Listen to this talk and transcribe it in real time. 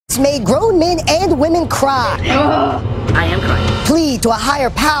Made grown men and women cry. I am crying. Plead to a higher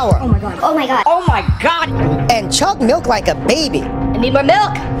power. Oh my god. Oh my god. Oh my god! And chug milk like a baby. I need more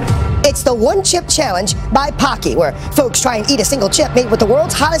milk! It's the One Chip Challenge by Pocky, where folks try and eat a single chip made with the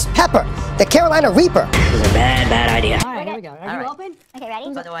world's hottest pepper, the Carolina Reaper. This is a bad idea. All right, here we go. Are you open? Okay,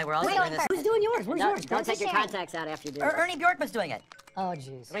 ready? By the way, we're also doing this. Who's doing yours? Where's yours? Don't take your contacts out after you do it. Ernie Bjorkman's doing it. Oh,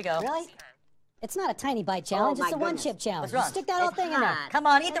 jeez. Here we go. Really? It's not a tiny bite challenge. Oh, it's a my one goodness. chip challenge. What's wrong? You stick that whole thing in there. Come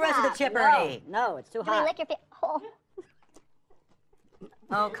on, eat the rest of the chip, Ernie. No, it's too Can we hot. lick your oh.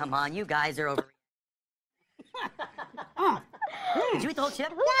 Oh, come on, you guys are over. Did you eat the whole chip?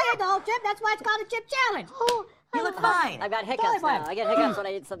 Yeah, I ate the whole chip. That's why it's called a chip challenge. Oh, You look fine. I got hiccups Totally fine. now. I get hiccups when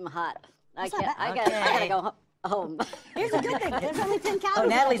I eat something hot. I That's not can't. bad. I gotta go home. Here's a good thing. There's only 10 calories. Oh,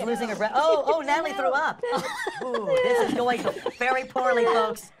 Natalie's losing her breath. Oh, Natalie threw up. Ooh, this is going very poorly,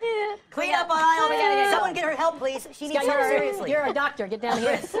 folks. Clean up aisle. Someone get her help, please. She needs help seriously. You're a doctor. Get down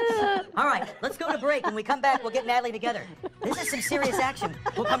here. All right, let's go to break. When we come back, we'll get Natalie together. This is some serious action.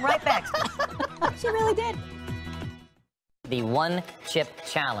 We'll come right back. She really did. The one chip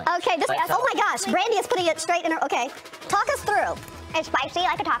challenge. Okay, this oh my gosh, Brandy is putting it straight in her. Okay, talk us through. It's spicy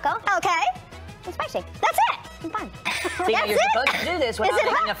like a taco. Okay, it's spicy. That's it. I'm fine. See, That's you're it? supposed to do this without Is it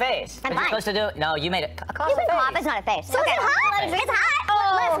making hot? a face. I'm You're fine. supposed to do it. No, you made it. You can cough, it's not a face. So okay. Is it hot? It's hot.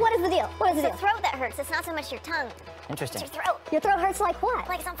 Oh. What is the deal? What is the deal? It's the throat that hurts. It's not so much your tongue. Interesting. It's your throat. Your throat hurts like what?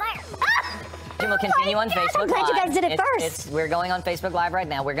 Like it's on fire. And we'll continue on God, Facebook I'm glad you Live. guys did it first. We're going on Facebook Live right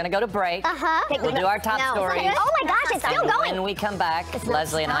now. We're going to go to break. We'll do our top stories. Oh my gosh, it's still And going. when we come back, It's not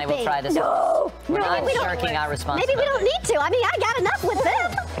Leslie and I will stopping. try this. No, We're no, not we don't. shirking our responsibility. Maybe we don't need to. I mean, I got enough with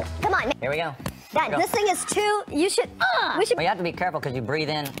them. Come on. Here we go. Done. Go. This thing is too. You should. We should. Well, you have to be careful because you breathe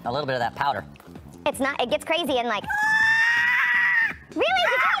in a little bit of that powder. It's not. It gets crazy and like. Really?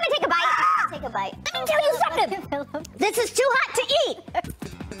 Did you want to take a bite? Take a bite. Let me tell you something. This is too hot to eat.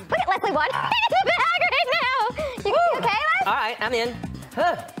 Look at Leslie one. It's a bag right now. You okay, Les? All right, I'm in. You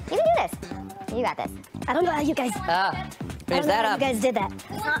can do this. You got this. I don't know how you guys. I don't Is know that how up? you guys did that.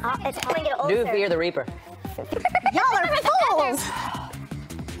 It's not. It's going to get Do fear the Reaper. Y'all are fools.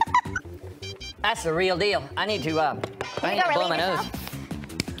 That's the real deal. I need to, I need to blow my nose.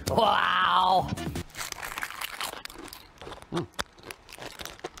 Wow.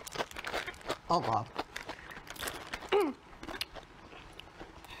 Oh God.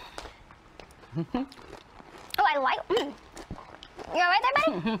 Oh, I like. You all right there,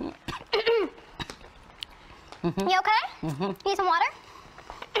 buddy? You okay? Need some water?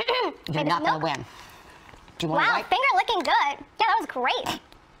 You're not gonna win. Do you want Wow, to wipe? finger licking good. Yeah, that was great.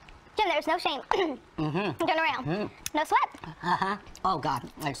 Jim, there's no shame. Turn around. No sweat. Oh God,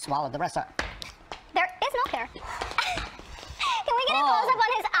 I swallowed the rest of it. There is milk there. Can we get a close up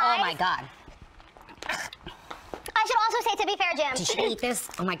on his eyes? Oh my God. I should also say, to be fair, Jim. Did you eat this?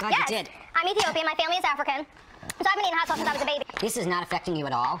 Oh my God, Yes. you did. I'm Ethiopian. My family is African. So I've been eating hot sauce since I was a baby. This is not affecting you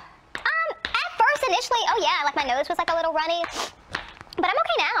at all. At first, initially, oh yeah, like my nose was like a little runny. But I'm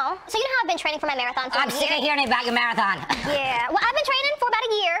okay now. So you know how I've been training for my marathon for I'm a sick year? of hearing about your marathon. Yeah. Well, I've been training for about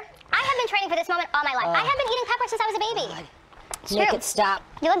a year. I have been training for this moment all my life. I have been eating pepper since I was a baby. It's Make true. it stop.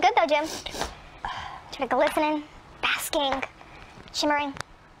 You look good though, Jim. Sort of glistening, basking, shimmering.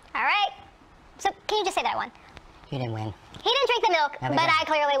 All right. So can you just say that I won? You didn't win. He didn't drink the milk, Never but did. I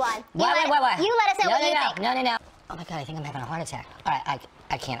clearly won. Wait. You let us know what you think. No. Oh my God, I think I'm having a heart attack. All right,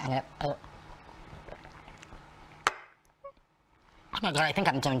 I can't. I'm gonna. Oh my God, I think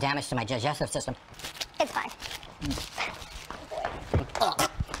I'm doing damage to my digestive system. It's fine.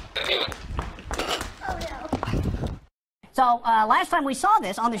 So last time we saw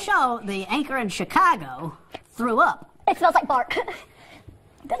this on the show, the anchor in Chicago threw up. It smells like bark.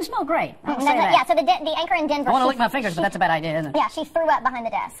 Doesn't smell great. I'll say Yeah, that. so the anchor in Denver. I want to she- lick my fingers, but that's a bad idea, isn't it? Yeah, she threw up behind the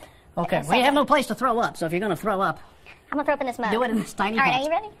desk. Okay, we have no place to throw up, so if you're going to throw up, I'm gonna throw up in this mug. do it in this tiny All right, pot. are you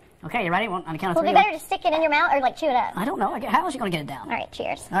ready? Okay, you ready? On the count of Would three. it be better to stick it in your mouth or like chew it up? I don't know. How else are you going to get it down? All right,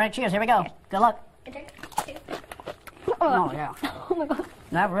 cheers. All right, cheers. Here we go. Good luck. Oh, yeah. Oh my god.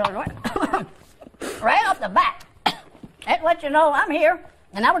 Not really right. Right off the bat. That lets you know I'm here,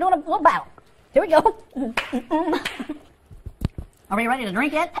 and now we're doing a little battle. Here we go. Are we ready to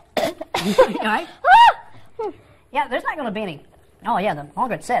drink yet? All right. Yeah, there's not going to be any. Oh, yeah, the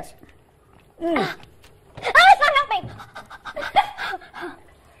longer it sits. Oh, it's not helping.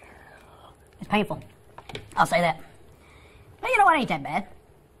 It's painful. I'll say that. But you know what? Ain't that bad.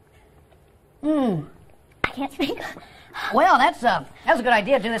 I can't speak. Well, that's a good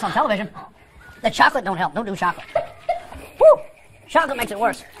idea to do this on television. The chocolate don't help. Don't do chocolate. Woo! Chocolate makes it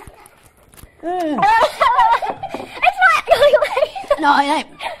worse. It's not going away. No, it ain't.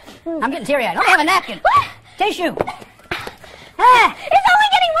 I'm getting teary-eyed. Let me have a napkin. Tissue. It's only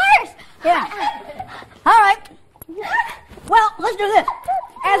getting worse.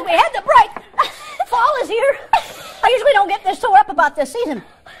 this season,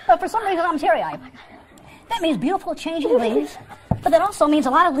 but for some reason I'm teary-eyed. That means beautiful changing leaves, but that also means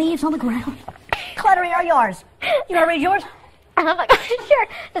a lot of leaves on the ground, cluttering our yards. You want to read yours? Oh my gosh, sure.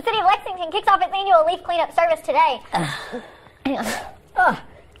 The city of Lexington kicks off its annual leaf cleanup service today.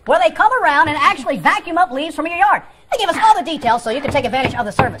 Where they come around and actually vacuum up leaves from your yard. They give us all the details so you can take advantage of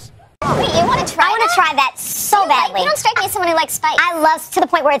the service. Wait, you want to try? I want to try that so badly. You don't strike me as someone who likes spice. I love to the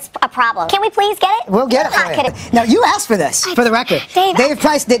point where it's a problem. Can we please get it? We'll get it for you. Now, you asked for this, for the record. Dave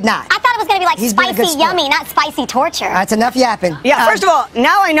Price did not. I thought it was going to be like spicy yummy, not spicy torture. That's enough yapping. Yeah, first of all,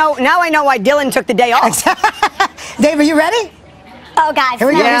 now I know why Dylan took the day off. Dave, are you ready? Oh, guys. Here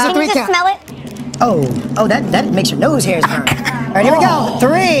we go. Here's a 3 count. Can you just smell it? Oh, that makes your nose hairs burn. All right, here we go.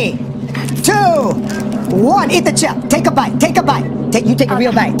 3, 2, 1. Eat the chip. Take a bite. Take a bite. You take a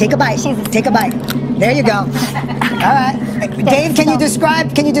real bite. Take a bite. Take a bite. There you go. All right. Dave, can you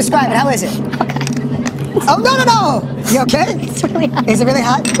describe it? How is it? Oh, no. You okay? It's really hot. Is it really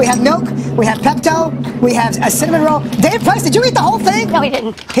hot? We have milk. We have Pepto. We have a cinnamon roll. Dave Price, did you eat the whole thing? No, he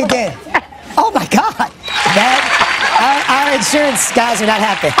didn't. He did. Oh, my God. Our insurance guys are not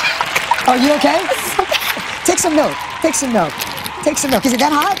happy. Are you okay? Take some milk. Take some milk. Is it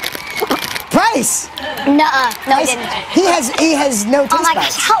that hot? Price! Nuh-uh. No, he didn't. He has no taste Oh my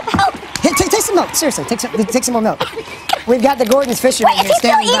buds. gosh, help. Hey, take some milk. Seriously, take some more milk. We've got the Gordon's Fisherman Wait, here is he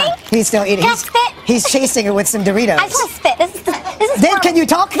still standing by. eating? He's still eating. Can I spit? He's chasing it with some Doritos. I just want to spit. This is Dave, can you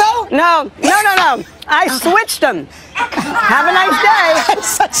talk though? No. I switched them. Have a nice day.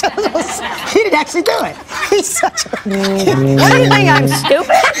 Such a little. He didn't actually do it. He's such a. What do you think? I'm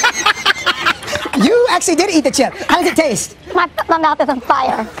stupid? You actually did eat the chip. How does it taste? my mouth is on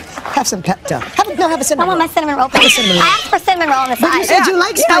fire. Have some Pepto. Have a cinnamon I want my cinnamon roll, please. I asked for cinnamon roll on the But side. you said you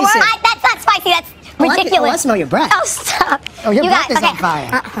like You know spicy. what? That's not spicy. That's Oh, ridiculous. I smell your breath. Oh, stop. Oh, your You breath guys, is on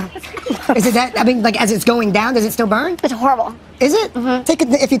fire. Is it that? I mean, like as it's going down, does it still burn? It's horrible. Is it?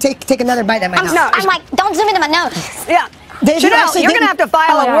 If you take another bite, that might not. I'm like, don't zoom into my nose. Yeah. Dave, you Chanel, actually you're going to have didn't- to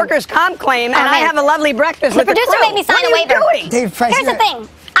file Oh, a yeah. workers' comp claim, and I man. have a lovely breakfast The with the producer crew. made me sign What a are you waiver. doing? Dave Price, Here's the thing.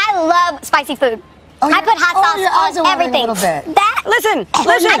 I love spicy food. Oh, I put hot sauce your eyes are on watering everything. a little bit. That Listen,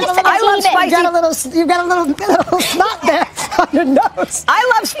 I just took a I love teeny bit. spicy. You've got a little snot there on your nose. I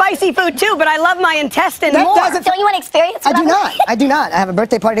love spicy food too, but I love my intestine That more. doesn't- Don't you want to experience I what do I'm not. like? I do not. I have a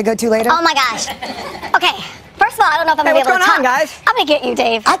birthday party to go to later. Oh my gosh. Okay. First of all, I don't know if I'm Hey, going to be what's able to going on, talk. guys? I'm going to get you,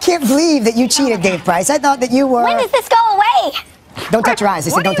 Dave. I can't believe that you cheated, Dave Price. I thought that you were. When does this go away? Don't touch your eyes. I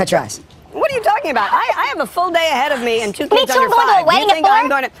said What don't are touch your eyes. What are you talking about? I have a full day ahead of me and 2 Me kids too, under I'm going to a 5. wedding You think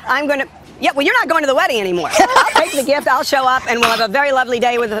at I'm going to? Yeah, well, you're not going to the wedding anymore. I'll take the gift. I'll show up, and we'll have a very lovely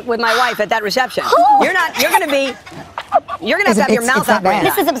day with my wife at that reception. You're not. You're going to be. You're going to have your mouth that bad.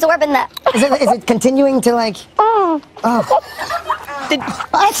 operated. This is absorbing the... Is it continuing to like? Did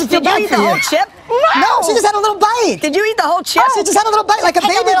I should feel you bad eat for the you. whole chip? No, she just had a little bite. Did you eat the whole chip? She just had a little bite, like a Take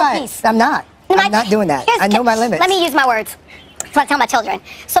a baby little bite. piece. I'm not. I'm not doing that. I know my limits. Let me use my words. That's what I tell my children.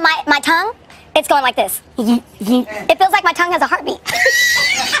 So my tongue, it's going like this. It feels like my tongue has a heartbeat.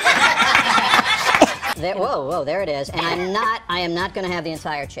 There, whoa, there it is. And I am not going to have the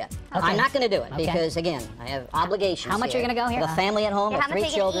entire chip. Okay. I'm not going to do it Okay. because, again, I have obligations. How much are you gonna go here? The family at home, How with much 3 are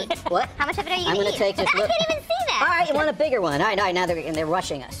you children. gonna eat? What? How much of it are you I'm going gonna to take eat? this. I can't even see that. All right, you want a bigger one. All right, now they're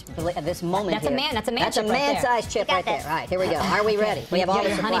rushing us. At this moment That's a here. man- that's a man That's a chip right there. man-sized chip You got right there. this. All right, here we go. Are we ready? We have all Get the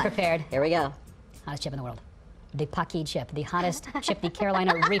your honey supply. prepared. Here we go. Hottest chip in the world. The Pocky chip, the hottest chip, the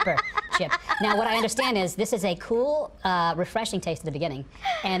Carolina Reaper chip. Now, what I understand is this is a cool, refreshing taste at the beginning,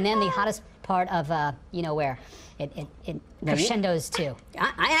 and then the hottest part of, you know where, it crescendos too.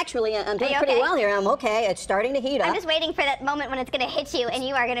 I actually, I'm doing you pretty okay? well here. I'm okay. It's starting to heat up. I'm just waiting for that moment when it's going to hit you and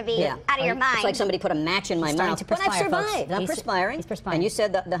you are going to be Yeah. out of your mind. It's like somebody put a match in my He's starting mouth. to But I've perspire, folks. survived. I'm He's- perspiring. he's perspiring. And you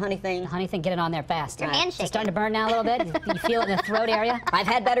said the honey thing. The honey thing, get it on there fast. Your hand's It's starting to shaking. burn now a little bit. You feel it in the throat area. I've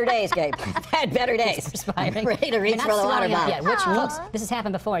had better days, Gabe. I've had better days. Perspiring. I'm ready to You're reach not for the water swelling up bottle. yet. Which, folks, this has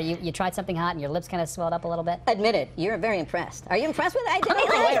happened before. You tried something hot and your lips kind of swelled up a little bit. Admit it. You're very impressed. Are you impressed with it? I did. I'm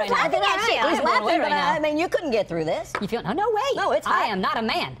blown away right now. I did all right. I'm I was blown away laughing, right but now. I mean, you couldn't get through this. You feel? No way. No, it's I hot. am not a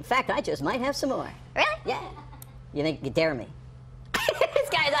man. In fact, I just might have some more. Really? Yeah. You think you dare me? This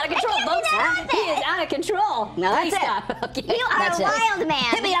guy's out of control, I can't folks. do that. He is out of control. Now that's Please it. stop. Okay. You are That's a it. wild man.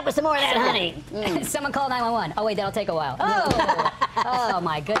 Hit me up with some more of that honey. Someone call 911. Oh wait, that'll take a while. Oh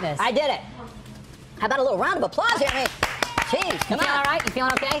my goodness. I did it. How about a little round of applause here? I mean, jeez, You come feeling all on. right? You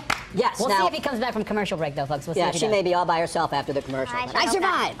feeling okay? Yes. We'll now, see if he comes back from commercial break, though, folks. We'll see yeah, if he she does. may be all by herself after the commercial. I but should I hope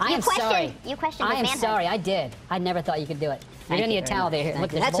not. survived. I You am questioned- sorry. you questioned I his am manhood. sorry. I did. I never thought you could do it. You're Thank gonna you need a very towel much. there. Here, Thank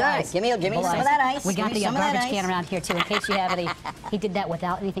look, you. there's That's all right. bulleyes. Give me some of Bulleyes. that ice. We Give got me the some of that garbage ice. can around here too, in case you have any. He did that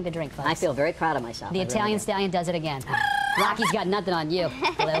without anything to drink, folks. I feel very proud of myself. The I really Italian do. stallion does it again. Rocky's got nothing on you.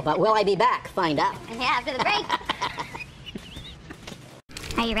 Lou. But will I be back? Find out. Yeah, after the break.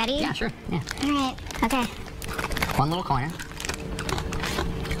 Are you ready? Yeah, sure. Yeah. All right. Okay. One little corner.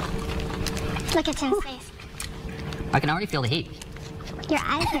 Look at Tim's face. I can already feel the heat. Your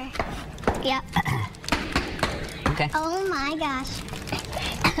eyes are... Yep. Okay. Oh my gosh.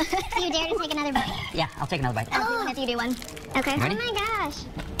 Do you dare to take another bite? Yeah, I'll take another bite. I'll do one if you do one. Okay. Ready? Oh my gosh.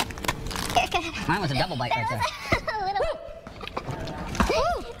 Mine was a double bite right there. A little.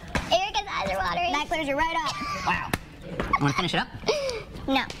 Woo! Erica's eyes are watering. That clears you right up. Wow. Want to finish it up?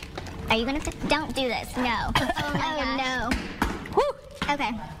 No. Are you gonna? Don't do this. No. Oh no. Woo!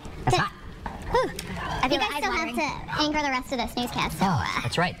 Okay. That's hot. Whew. I think I still have to anchor the rest of this newscast. So.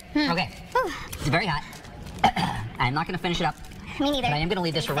 That's right. Okay. It's very hot. I'm not going to finish it up. Me neither. But I am going to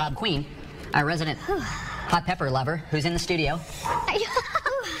leave this for Rob Queen, our resident hot pepper lover, who's in the studio. He's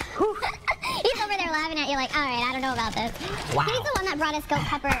over there laughing at you like, all right, I don't know about this. Wow. He's the one that brought us ghost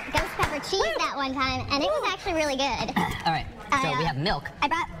pepper cheese that one time, and it was actually really good. All right. So we have milk. I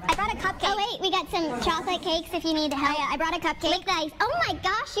brought a cupcake. Oh wait, we got some chocolate cakes if you need help. I brought a cupcake. Lick the ice. Oh my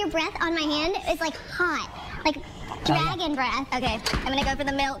gosh, your breath on my hand is like hot, like dragon breath. Okay, I'm gonna go for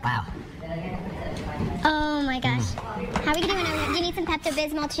the milk. Wow. Oh my gosh. How are we doing? Do you need some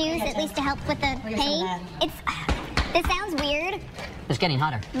Pepto-Bismol chews at least to help with the pain? This sounds weird, It's getting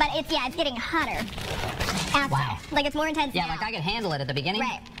hotter. but it's getting hotter. After. Wow. Like it's more intense Yeah, now. like I could handle it at the beginning.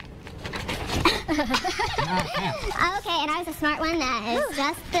 Right. Yeah. Okay, and I was a smart one. That is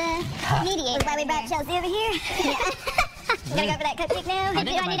just the mediator. That's why we brought Chelsea over here. You gotta go for that cupcake now? Do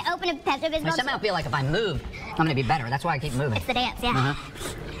I need to open a Pepto-Bismol? I somehow feel like if I move, I'm going to be better. That's why I keep moving. It's the dance, yeah.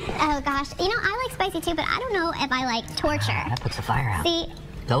 Oh gosh. You know, I like spicy too, but I don't know if I like torture. That puts the fire out. See?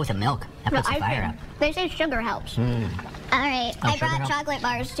 Go with the milk. That puts the fire out. They say sugar helps. All right. Oh, I sugar brought helps? chocolate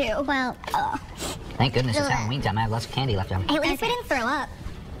bars too. Well, Thank goodness it's Ugh. Halloween time. I have less candy left over. at least we didn't throw up.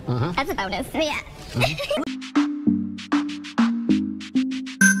 That's a bonus. Yeah.